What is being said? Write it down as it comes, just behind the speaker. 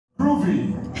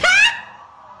Groovy.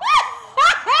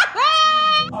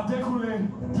 Adekule,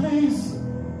 please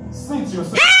sit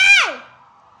yourself. Hey!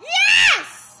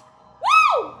 Yes!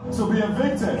 Woo! To be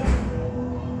evicted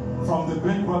from the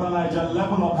Big Brother Naija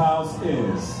level up house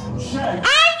is Sheggz.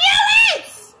 I knew it!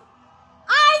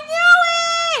 I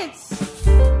knew it!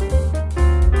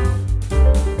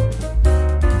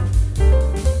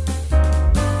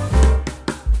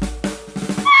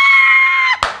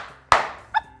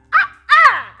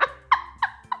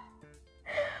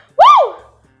 Woo!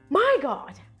 My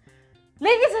God.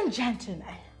 Ladies and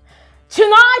gentlemen,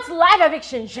 tonight's live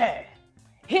eviction show,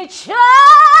 it shows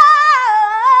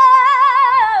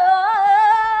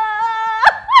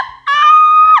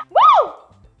woo!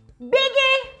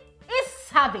 Biggie is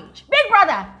savage. Big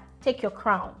brother, take your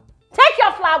crown. Take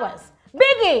your flowers.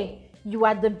 Biggie, you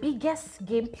are the biggest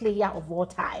game player of all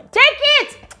time. Take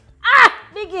it!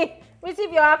 Biggie,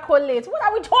 receive your accolades. What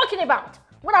are we talking about?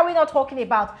 What are we not talking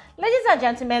about? Ladies and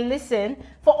gentlemen, listen,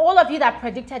 for all of you that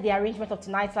predicted the arrangement of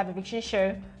tonight's live eviction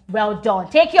show, well done.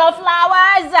 Take your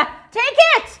flowers. Take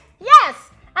it. Yes.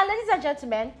 And ladies and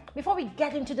gentlemen, before we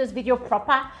get into this video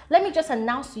proper, let me just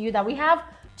announce to you that we have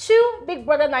 2 Big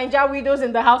Brother Naija widows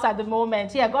in the house at the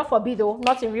moment. Yeah, God forbid though,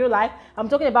 not in real life. I'm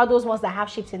talking about those ones that have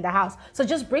ships in the house. So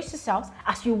just brace yourselves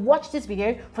as you watch this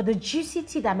video for the juicy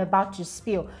tea that I'm about to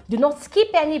spill. Do not skip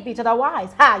any bit,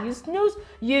 otherwise, you snooze,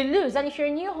 you lose. And if you're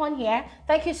new on here,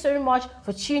 thank you so much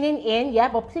for tuning in. Yeah,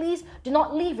 but please do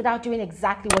not leave without doing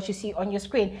exactly what you see on your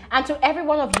screen. And to every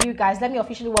one of you guys, let me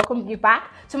officially welcome you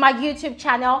back to my YouTube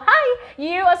channel. Hi,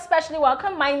 you are especially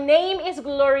welcome. My name is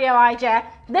Gloria Elijah.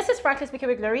 This is Frankly Speaking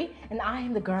with Glory, and I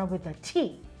am the girl with the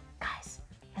tea. Guys,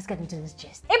 let's get into this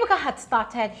gist. Ebuka had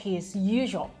started his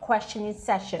usual questioning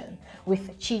session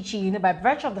with Chi, by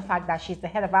virtue of the fact that she's the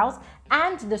head of house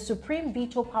and the supreme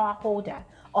veto power holder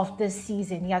of this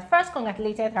season. He had first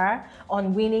congratulated her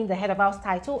on winning the head of house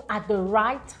title at the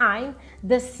right time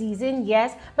this season,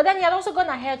 yes, but then he had also gone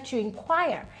ahead to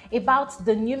inquire about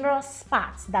the numerous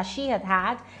spats that she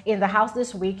had in the house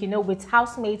this week, with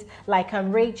housemates like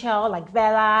Rachel, like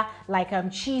Bella, like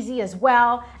Cheesy as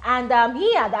well. And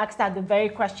he had asked her the very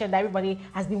question that everybody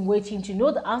has been waiting to know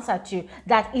the answer to,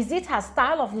 that is it her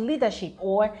style of leadership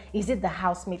or is it the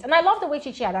housemates? And I love the way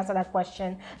Chi had answered that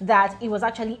question, that it was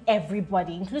actually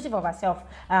everybody, inclusive of herself,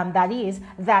 that is,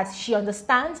 that she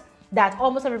understands that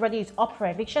almost everybody is up for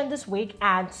eviction this week,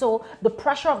 and so the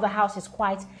pressure of the house is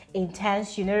quite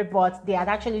intense, but they had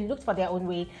actually looked for their own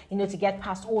way, to get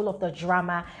past all of the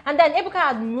drama. And then Ebuka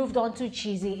had moved on to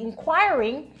Cheesy,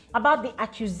 inquiring about the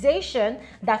accusation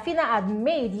that Fina had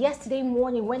made yesterday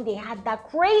morning when they had that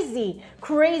crazy,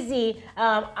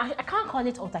 I can't call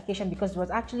it altercation because it was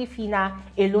actually Fina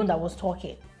alone that was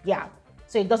talking. Yeah.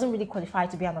 So it doesn't really qualify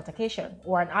to be an altercation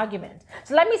or an argument.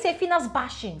 So let me say Fina's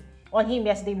bashing on him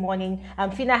yesterday morning.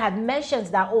 Fina had mentioned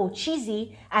that,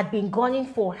 Cheesy had been gunning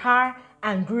for her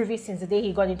and Groovy since the day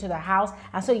he got into the house.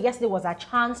 And so yesterday was a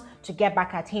chance to get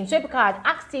back at him. So Ebuka had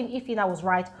asked him if Fina was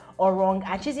right or wrong.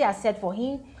 And Cheesy has said for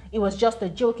him, it was just a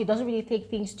joke. He doesn't really take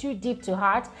things too deep to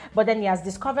heart. But then he has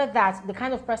discovered that the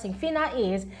kind of person Fina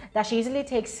is, that she easily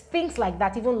takes things like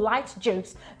that, even light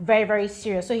jokes, very, very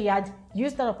serious. So he had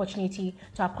used that opportunity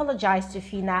to apologize to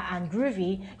Fina and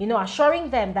Groovy, assuring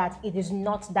them that it is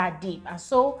not that deep. And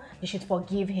so they should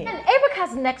forgive him. And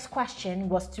Ebuka's next question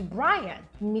was to Brian,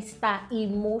 Mr.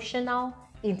 Emotional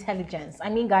Intelligence. I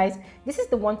mean, guys, this is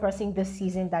the one person this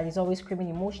season that is always screaming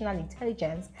emotional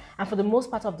intelligence, and for the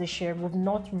most part of the show we've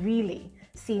not really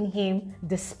seen him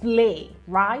display,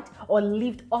 right, or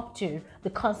lived up to the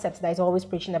concepts that he's always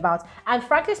preaching about. And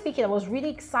frankly speaking, I was really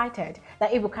excited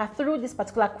that Ebuka threw this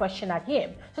particular question at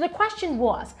him. So the question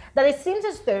was that it seems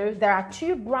as though there are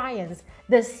 2 Brians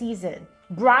this season.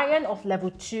 Brian of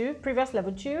level 2, previous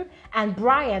level 2, and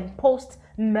Brian post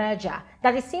merger,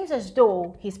 that it seems as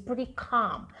though he's pretty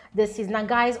calm this season. Now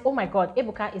guys, oh my God,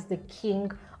 Ebuka is the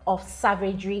king of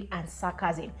savagery and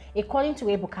sarcasm. According to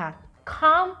Ebuka,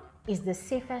 calm is the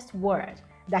safest word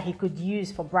that he could use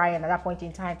for Brian at that point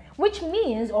in time, which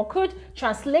means, or could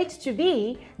translate to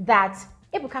be, that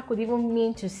Ebuka could even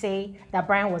mean to say that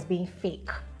Brian was being fake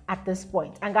at this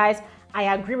point. And guys,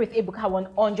 I agree with Ebuka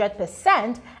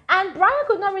 100%. And Brian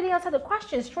could not really answer the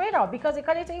question straight up because he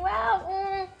couldn't say,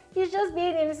 well, he's just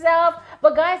being himself.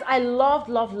 But guys, I loved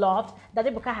that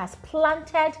Ebuka has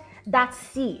planted that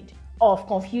seed of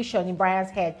confusion in Brian's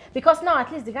head, because now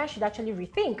at least the guy should actually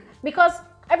rethink, because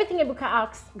everything Ebuka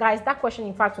asks, guys, that question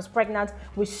in fact was pregnant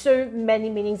with so many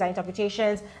meanings and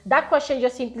interpretations. That question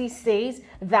just simply says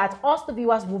that us, the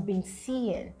viewers, have been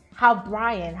seeing how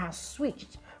Brian has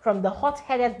switched from the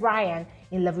hot-headed Brian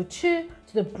in level 2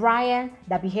 to the Brian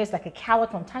that behaves like a coward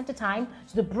from time to time,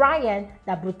 to the Brian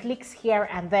that bootlicks here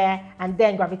and there and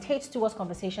then gravitates towards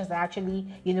conversations that actually,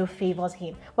 you know, favors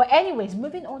him. But anyways,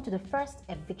 moving on to the first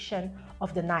eviction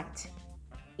of the night.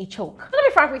 A choke. To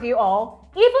be frank with you all,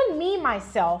 even me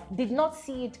myself did not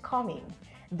see it coming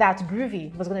that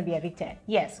Groovy was going to be evicted.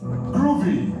 Yes.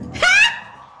 Groovy!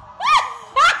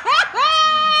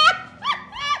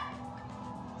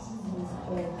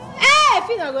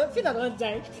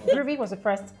 Groovy was the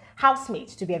first housemate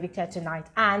to be evicted tonight,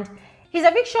 and his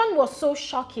eviction was so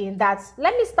shocking that,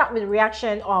 let me start with the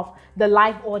reaction of the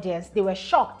live audience. They were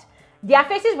shocked. Their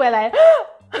faces were like,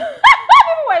 people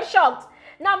were shocked.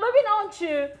 Now, moving on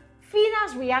to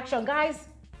Fina's reaction, guys.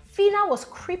 Fina was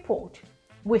crippled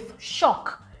with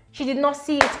shock. She did not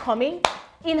see it coming.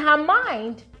 In her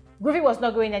mind, Groovy was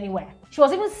not going anywhere. She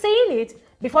was even saying it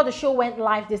before the show went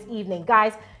live this evening.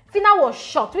 Guys, Fina was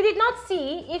shocked. We did not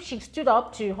see if she stood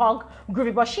up to hug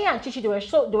Groovy, but she and Chichi, they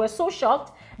were so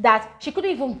shocked that she couldn't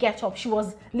even get up. She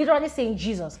was literally saying,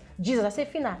 Jesus, Jesus. I said,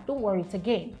 Fina, don't worry, it's a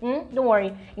game. Don't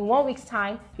worry. In 1 week's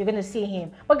time, you're going to see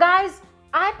him. But guys,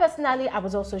 I personally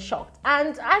was also shocked,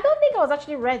 and I don't think I was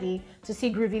actually ready to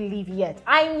see Groovy leave yet.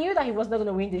 I knew that he was not going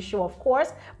to win the show, of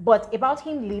course, but about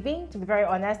him leaving, to be very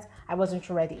honest, I wasn't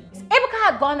ready. Ebuka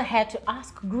had gone ahead to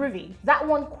ask Groovy that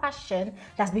one question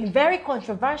that's been very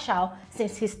controversial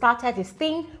since he started his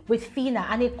thing with Fina,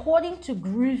 and according to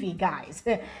Groovy, guys,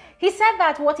 he said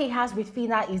that what he has with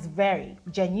Fina is very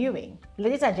genuine.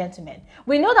 Ladies and gentlemen,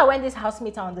 we know that when these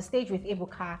housemates are on the stage with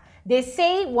Ebuka, they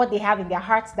say what they have in their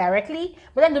hearts directly,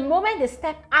 but then the moment they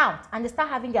step out and they start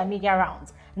having their media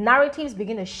rounds, narratives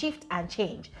begin to shift and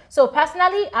change. So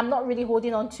personally, I'm not really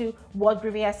holding on to what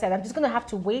Groovy has said. I'm just going to have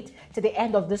to wait to the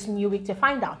end of this new week to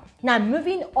find out. Now,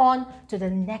 moving on to the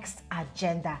next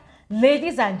agenda.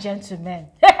 Ladies and gentlemen,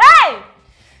 hey!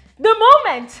 The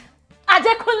moment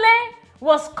Adekunle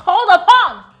was called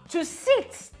upon to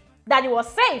sit that it was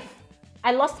safe,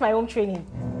 I lost my home training.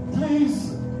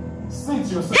 Please sit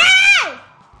yourself. Hey!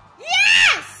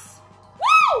 Yes!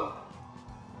 Woo!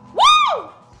 Woo!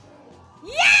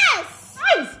 Yes!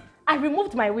 Guys, I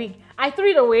removed my wig. I threw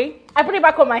it away. I put it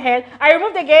back on my head. I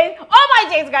removed it again. Oh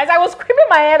my days, guys. I was screaming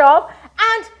my head off.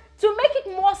 And to make it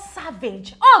more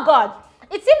savage, oh God,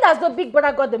 it seemed as though Big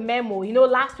Brother got the memo. You know,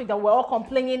 last week that we were all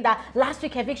complaining that last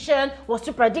week's eviction was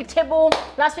too predictable.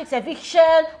 Last week's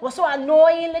eviction was so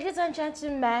annoying. Ladies and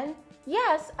gentlemen,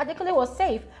 yes, Adekunle was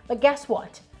safe. But guess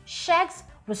what? Sheggz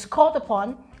was called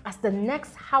upon as the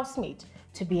next housemate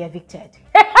to be evicted.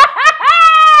 At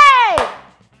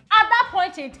that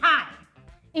point in time,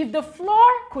 if the floor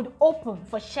could open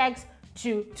for Sheggz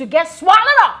to get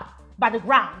swallowed up by the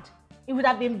ground, it would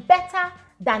have been better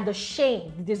than the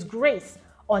shame, the disgrace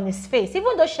on his face.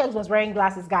 Even though Sheggz was wearing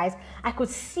glasses, guys, I could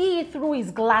see through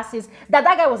his glasses that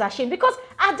guy was ashamed, because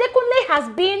Adekunle has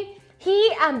been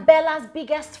he and Bella's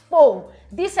biggest foe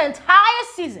this entire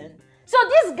season. So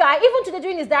this guy, even today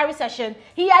during his diary session,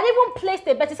 he had even placed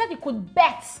a bet. He said he could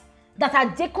bet that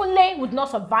Adekunle would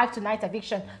not survive tonight's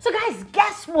eviction. So guys,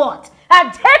 guess what?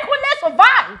 Adekunle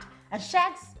survived and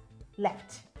Sheggz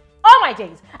left. Oh my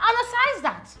days. And besides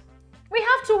that, we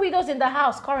have two widows in the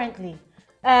house currently.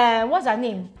 What's her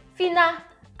name? Fina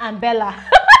and Bella.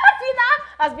 Fina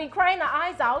has been crying her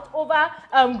eyes out over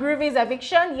Groovy's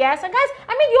eviction. Yes, and guys,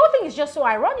 I mean, the whole thing is just so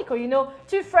ironical, you know.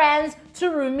 Two friends,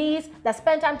 two roomies that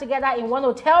spent time together in one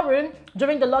hotel room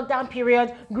during the lockdown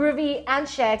period. Groovy and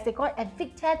Sheggz, they got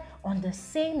evicted on the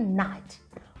same night.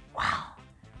 Wow.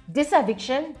 This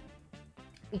eviction,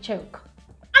 a joke.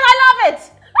 And I love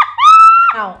it!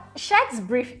 Now, Sheggz's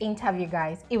brief interview,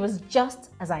 guys, it was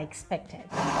just as I expected.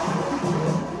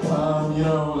 You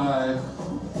know, like,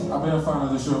 I've been a fan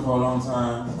of the show for a long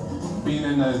time. Being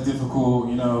in there is difficult,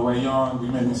 you know, we're young, we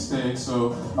make mistakes,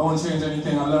 so I won't change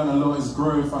anything. I learned a lot, it's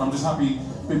growth, and I'm just happy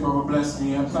Big Brother blessed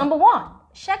me. Number one,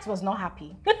 Sheggz was not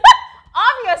happy.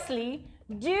 Obviously,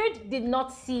 dude did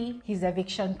not see his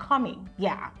eviction coming.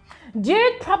 Yeah.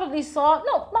 Dude probably saw,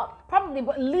 no, not probably,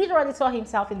 but literally saw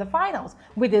himself in the finals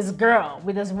with his girl,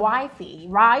 with his wifey,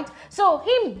 right? So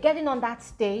him getting on that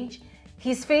stage,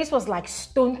 his face was like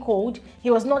stone cold. He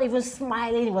was not even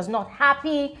smiling. He was not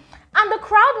happy. And the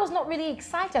crowd was not really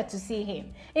excited to see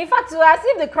him. In fact, it was as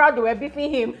if the crowd were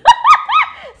beefing him.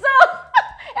 So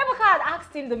Ebuka had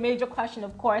asked him the major question,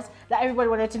 of course, that everybody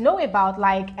wanted to know about,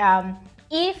 like,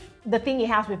 if the thing he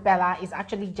has with Bella is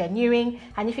actually genuine,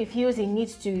 and if he feels he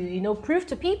needs to, you know, prove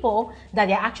to people that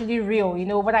they're actually real, you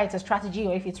know, whether it's a strategy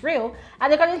or if it's real.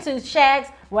 And according to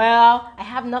Sheggz, well, I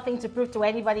have nothing to prove to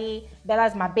anybody.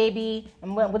 Bella's my baby.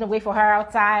 I'm gonna wait for her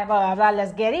outside. Blah, blah, blah.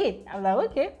 Let's get it. I'm like,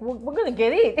 okay, we're gonna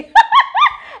get it.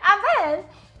 And then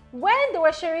when they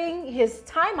were sharing his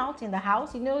time out in the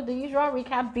house, you know, the usual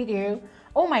recap video,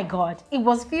 oh my God, it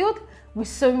was filled with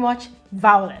so much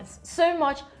violence, so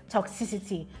much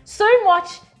toxicity, so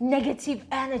much negative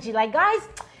energy. Like, guys,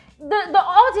 the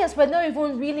audience were not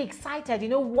even really excited, you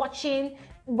know, watching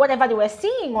whatever they were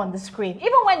seeing on the screen.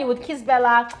 Even when he would kiss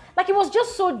Bella, like, it was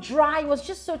just so dry, it was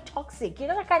just so toxic, you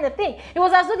know, that kind of thing. It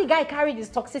was as though the guy carried his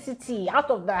toxicity out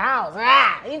of the house,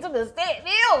 into the state.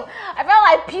 Ew, I felt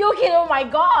like puking, oh my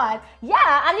God.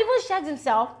 Yeah, and even Sheggz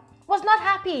himself was not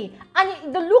happy,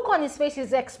 and the look on his face,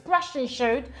 his expression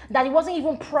showed that he wasn't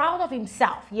even proud of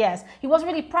himself. Yes, he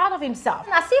wasn't really proud of himself.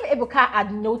 As if Ebuka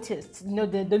had noticed, you know,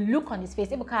 the look on his face.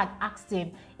 Ebuka had asked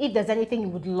him if there's anything he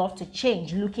would love to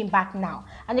change looking back now,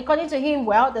 and according to him,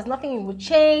 well, there's nothing he would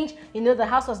change. You know, the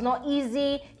house was not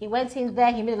easy. He went in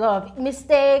there, he made a lot of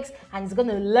mistakes, and he's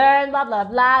gonna learn, blah blah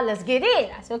blah. Let's get it.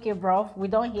 I said, okay, bro, we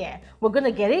don't hear, we're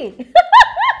gonna get it.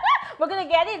 We're gonna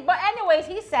get it. But anyways,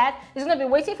 he said he's gonna be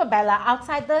waiting for Bella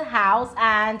outside the house,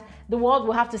 and the world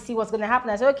will have to see what's gonna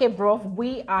happen. I said, okay, bro,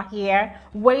 we are here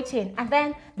waiting. And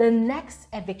then the next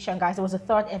eviction, guys, there was a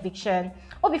third eviction.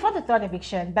 Oh, before the third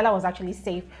eviction, Bella was actually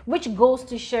safe, which goes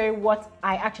to show what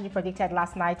I actually predicted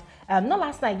last night. Not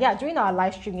last night, yeah, during our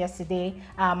live stream yesterday.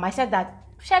 I said that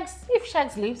if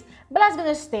Sheggz leaves, Bella's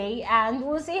gonna stay, and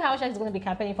we'll see how Sheggz is gonna be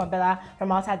campaigning for Bella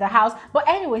from outside the house. But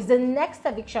anyways, the next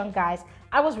eviction, guys,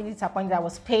 I was really disappointed. I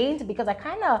was pained because I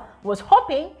kind of was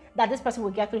hoping that this person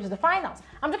would get through to the finals.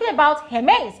 I'm talking about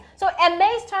Hermes. So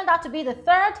Hermes turned out to be the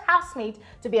third housemate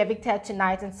to be evicted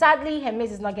tonight, and sadly,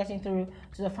 Hermes is not getting through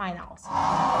to the finals.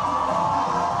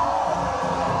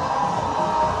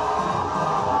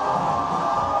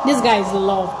 This guy is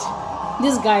loved.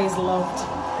 This guy is loved.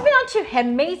 To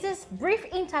Hermes' brief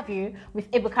interview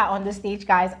with Ebuka on the stage,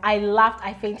 guys, I laughed,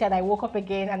 I fainted, I woke up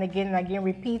again and again and again,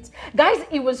 repeat. Guys,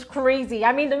 it was crazy.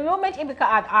 I mean, the moment Ebuka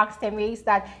had asked Hermes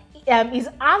that is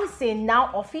Allison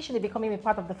now officially becoming a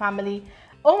part of the family,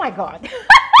 oh my God.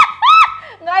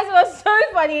 Guys, it was so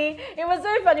funny. It was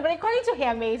so funny. But according to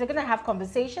Hermes, they're gonna have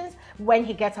conversations when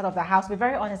he gets out of the house. To be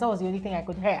very honest, that was the only thing I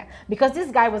could hear, because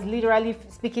this guy was literally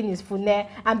speaking his Fune,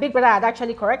 and Big Brother had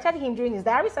actually corrected him during his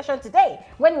diary session today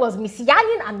when he was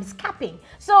misyanning and miscapping.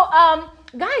 So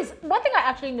guys, one thing I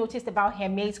actually noticed about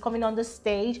Hermes coming on the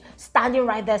stage, standing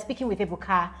right there speaking with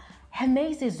Ebuka,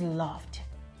 Hermes is loved.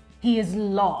 He is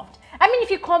loved. I mean, if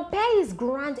you compare his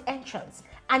grand entrance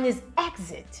and his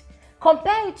exit,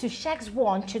 compare it to Sheggz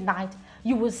one tonight,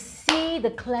 you will see the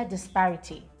clear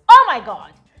disparity. Oh my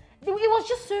God. It was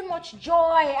just so much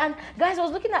joy. And guys, I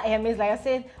was looking at Hermes, like I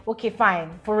said, okay,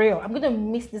 fine, for real. I'm going to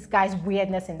miss this guy's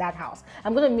weirdness in that house.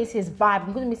 I'm going to miss his vibe.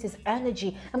 I'm going to miss his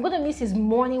energy. I'm going to miss his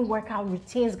morning workout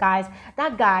routines, guys.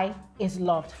 That guy is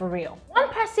loved, for real. One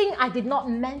person I did not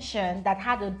mention that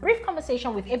had a brief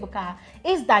conversation with Ebuka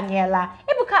is Daniela.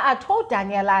 Ebuka had told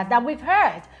Daniela that we've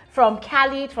heard from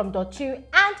Khalid, from Dotu,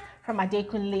 and from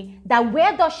Adekunle, that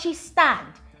where does she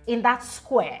stand in that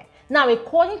square? Now,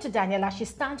 according to Daniela, she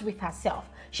stands with herself.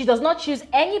 She does not choose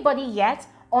anybody yet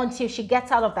until she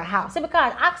gets out of the house. Ebuka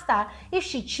had asked her if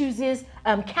she chooses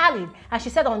Khalid, and she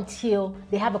said until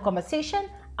they have a conversation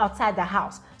outside the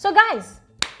house. So guys,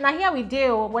 now here we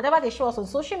do, whatever they show us on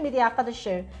social media after the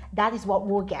show, that is what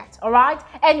we'll get, all right?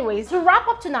 Anyways, to wrap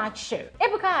up tonight's show,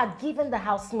 Ebuka had given the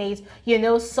housemates, you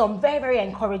know, some very, very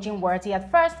encouraging words. He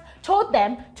had first told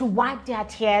them to wipe their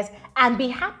tears and be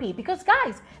happy because,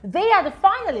 guys, they are the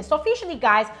finalists. Officially,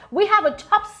 guys, we have a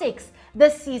top 6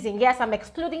 this season. Yes, I'm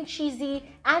excluding Cheesy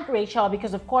and Rachel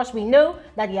because, of course, we know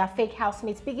that they are fake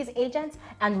housemates, Biggie's agents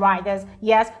and riders.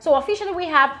 Yes, so officially we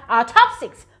have our top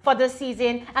 6 for this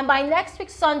season, and by next week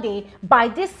Sunday, by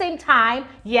this same time,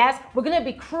 yes, we're gonna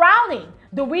be crowning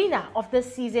the winner of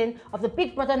this season of the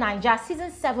Big Brother Naija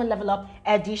Season 7 Level Up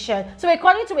Edition. So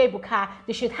according to Ebuka,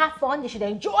 they should have fun, they should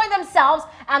enjoy themselves,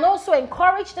 and also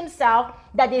encourage themselves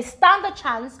that they stand a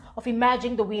chance of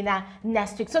emerging the winner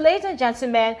next week. So ladies and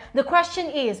gentlemen, the question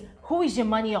is, who is your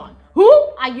money on? Who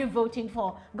are you voting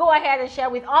for? Go ahead and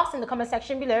share with us in the comment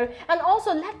section below, and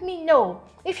also let me know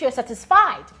if you're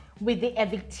satisfied with the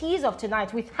evictees of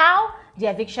tonight, with how the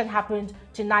eviction happened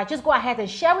tonight. Just go ahead and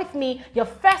share with me your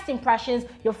first impressions,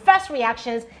 your first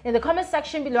reactions in the comment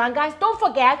section below. And guys, don't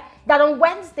forget that on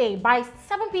Wednesday by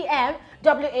 7 p.m.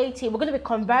 WAT, we're going to be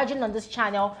converging on this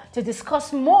channel to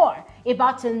discuss more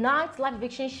about tonight's live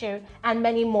eviction show and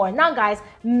many more. Now guys,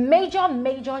 major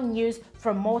news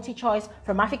from MultiChoice,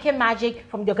 from African Magic,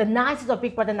 from the organizers of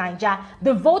Big Brother Naija.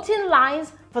 The voting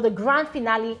lines for the grand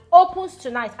finale opens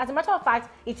tonight. As a matter of fact,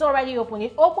 it's already open.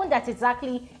 It opened at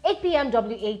exactly 8 p.m.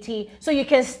 WAT, so you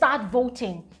can start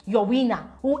voting your winner.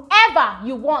 Whoever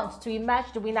you want to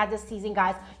emerge the winner this season,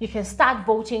 guys, you can start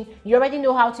voting. You already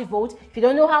know how to vote. If you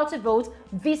don't know how to vote,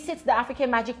 visit the African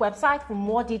Magic website for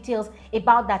more details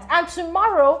about that. And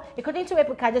tomorrow, according to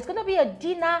Ebuka, there's going to be a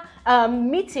dinner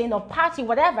meeting or party,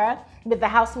 whatever, with the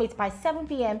housemates by 7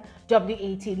 p.m.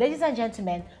 WAT. Ladies and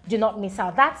gentlemen, do not miss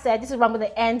out. That said, this is where I'm going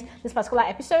to end this particular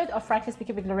episode of Frankly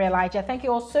Speaking with Elijah. Thank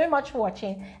you all so much for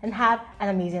watching and have an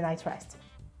amazing night's rest.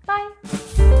 Bye.